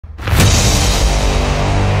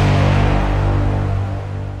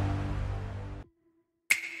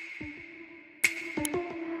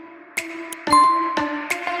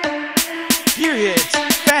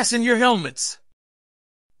Fasten your helmets.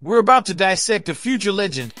 We're about to dissect a future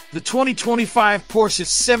legend, the 2025 Porsche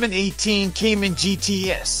 718 Cayman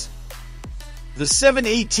GTS. The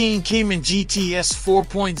 718 Cayman GTS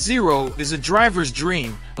 4.0 is a driver's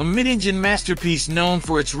dream, a mid-engine masterpiece known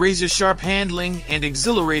for its razor-sharp handling and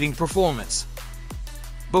exhilarating performance.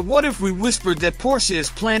 But what if we whispered that Porsche is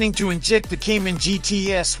planning to inject the Cayman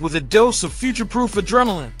GTS with a dose of future-proof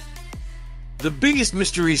adrenaline? The biggest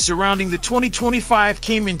mystery surrounding the 2025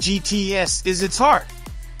 Cayman GTS is its heart.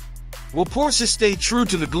 Will Porsche stay true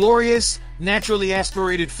to the glorious, naturally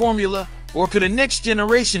aspirated formula, or could a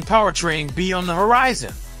next-generation powertrain be on the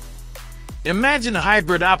horizon? Imagine a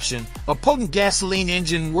hybrid option, a potent gasoline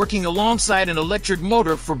engine working alongside an electric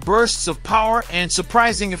motor for bursts of power and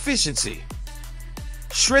surprising efficiency.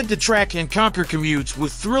 Shred the track and conquer commutes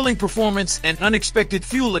with thrilling performance and unexpected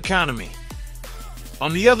fuel economy.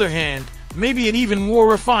 On the other hand, maybe an even more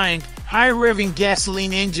refined, high-revving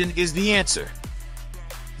gasoline engine is the answer.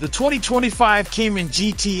 The 2025 Cayman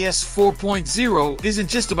GTS 4.0 isn't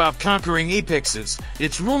just about conquering apexes,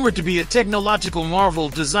 it's rumored to be a technological marvel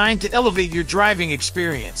designed to elevate your driving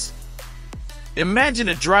experience. Imagine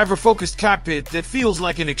a driver-focused cockpit that feels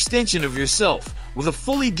like an extension of yourself, with a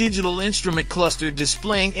fully digital instrument cluster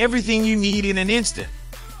displaying everything you need in an instant.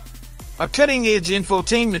 A cutting-edge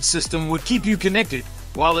infotainment system would keep you connected,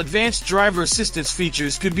 while advanced driver assistance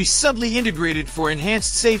features could be subtly integrated for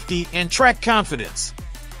enhanced safety and track confidence.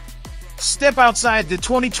 Step outside the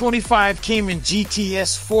 2025 Cayman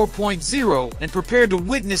GTS 4.0 and prepare to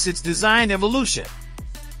witness its design evolution.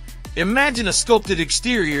 Imagine a sculpted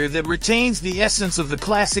exterior that retains the essence of the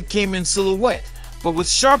classic Cayman silhouette, but with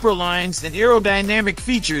sharper lines and aerodynamic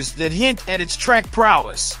features that hint at its track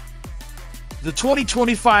prowess. The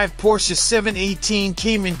 2025 Porsche 718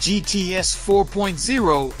 Cayman GTS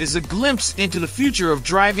 4.0 is a glimpse into the future of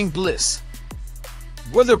driving bliss.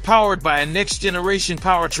 Whether powered by a next-generation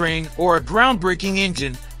powertrain or a groundbreaking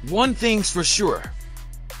engine, one thing's for sure.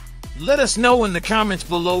 Let us know in the comments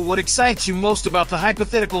below what excites you most about the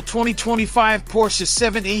hypothetical 2025 Porsche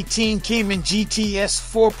 718 Cayman GTS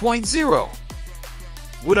 4.0.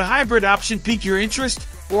 Would a hybrid option pique your interest,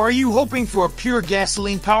 or are you hoping for a pure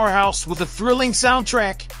gasoline powerhouse with a thrilling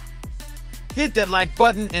soundtrack? Hit that like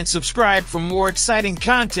button and subscribe for more exciting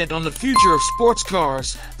content on the future of sports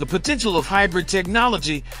cars, the potential of hybrid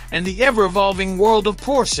technology, and the ever-evolving world of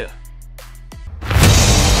Porsche.